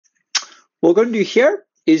What we're going to do here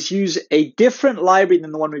is use a different library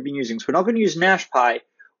than the one we've been using. So we're not going to use NashPy.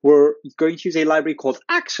 We're going to use a library called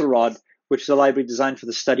Axelrod, which is a library designed for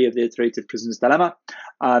the study of the Iterated Prisoners Dilemma,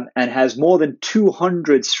 and has more than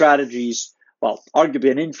 200 strategies, well, arguably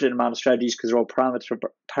an infinite amount of strategies because they're all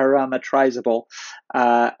parameterizable,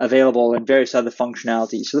 available, and various other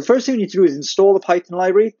functionalities. So the first thing we need to do is install the Python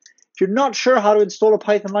library. If you're not sure how to install a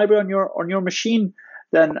Python library on your machine,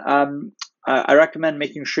 then I recommend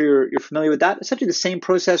making sure you're familiar with that. Essentially the same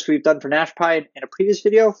process we've done for NashPy in a previous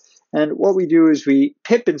video. And what we do is we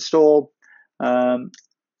pip install the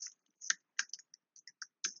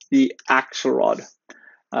Axelrod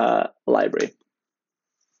library.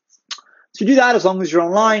 So you do that as long as you're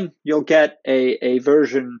online, you'll get a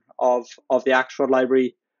version of the Axelrod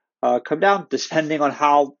library come down, depending on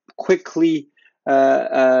how quickly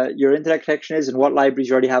your internet connection is and what libraries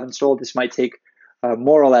you already have installed. This might take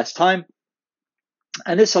more or less time.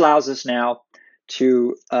 And this allows us now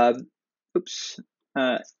to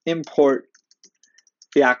import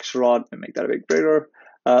the Axelrod and make that a bit bigger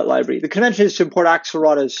library. The convention is to import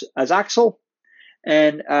Axelrod as Axel,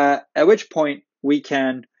 and at which point we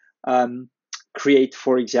can create,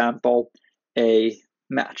 for example, a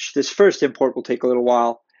match. This first import will take a little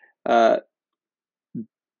while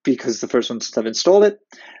because the first ones have installed it.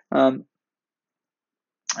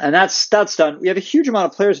 And that's done. We have a huge amount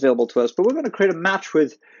of players available to us, but we're going to create a match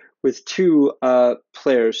with two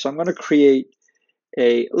players. So I'm going to create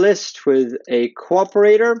a list with a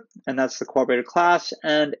cooperator, and that's the cooperator class,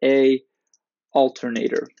 and a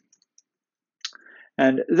alternator.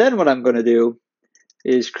 And then what I'm going to do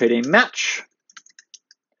is create a match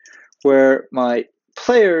where my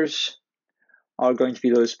players are going to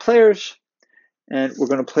be those players, and we're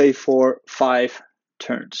going to play for 5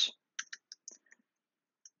 turns.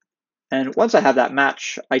 And once I have that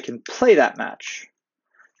match, I can play that match.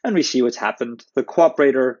 And we see what's happened. The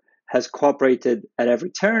cooperator has cooperated at every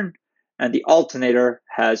turn, and the alternator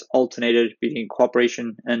has alternated between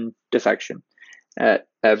cooperation and defection at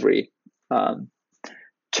every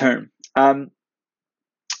turn.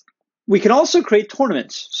 We can also create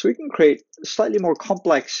tournaments. So we can create a slightly more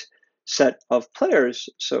complex set of players.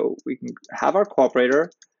 So we can have our cooperator,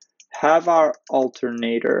 have our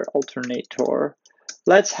alternator.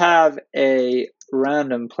 Let's have a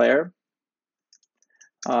random player.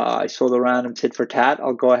 I saw the random tit for tat.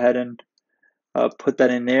 I'll go ahead and put that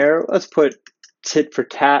in there. Let's put tit for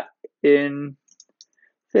tat in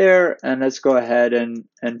there, and let's go ahead and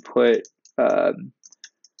put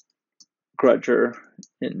grudger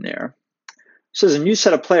in there. So there's a new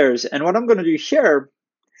set of players, and what I'm going to do here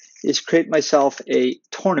is create myself a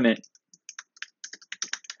tournament.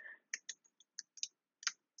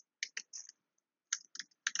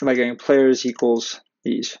 By getting players equals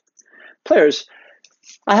these players.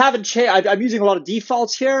 I haven't changed. I'm using a lot of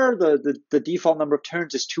defaults here. The default number of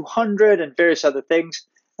turns is 200 and various other things.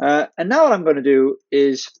 And now what I'm going to do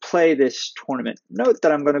is play this tournament. Note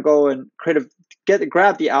that I'm going to go and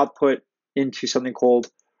grab the output into something called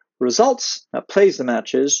results that plays the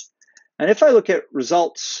matches. And if I look at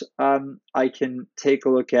results, I can take a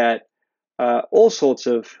look at all sorts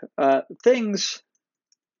of things.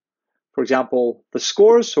 For example, the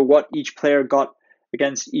scores, so what each player got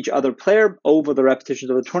against each other player over the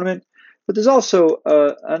repetitions of the tournament. But there's also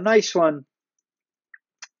a nice one,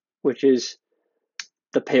 which is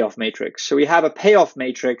the payoff matrix. So we have a payoff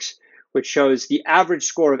matrix which shows the average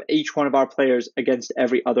score of each one of our players against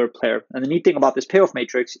every other player. And the neat thing about this payoff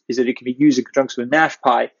matrix is that it can be used in conjunction with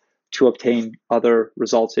NashPy to obtain other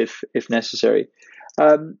results if necessary.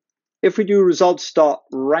 If we do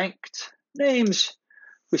results.ranked names,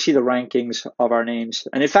 we see the rankings of our names.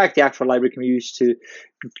 And in fact, the actual library can be used to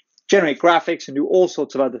generate graphics and do all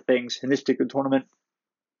sorts of other things in this particular tournament.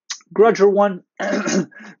 Grudger won.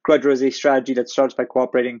 Grudger is a strategy that starts by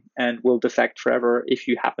cooperating and will defect forever if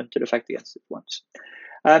you happen to defect against it once.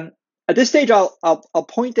 At this stage, I'll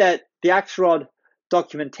point at the Axelrod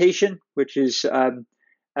documentation, which is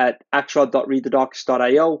at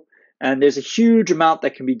axelrod.readthedocs.io. And there's a huge amount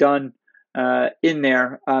that can be done in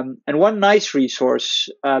there, and one nice resource,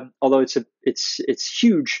 although it's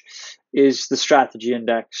huge, is the strategy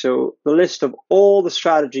index. So the list of all the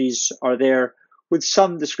strategies are there with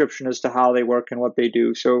some description as to how they work and what they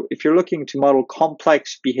do. So if you're looking to model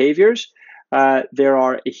complex behaviors, there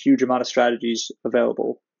are a huge amount of strategies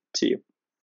available to you.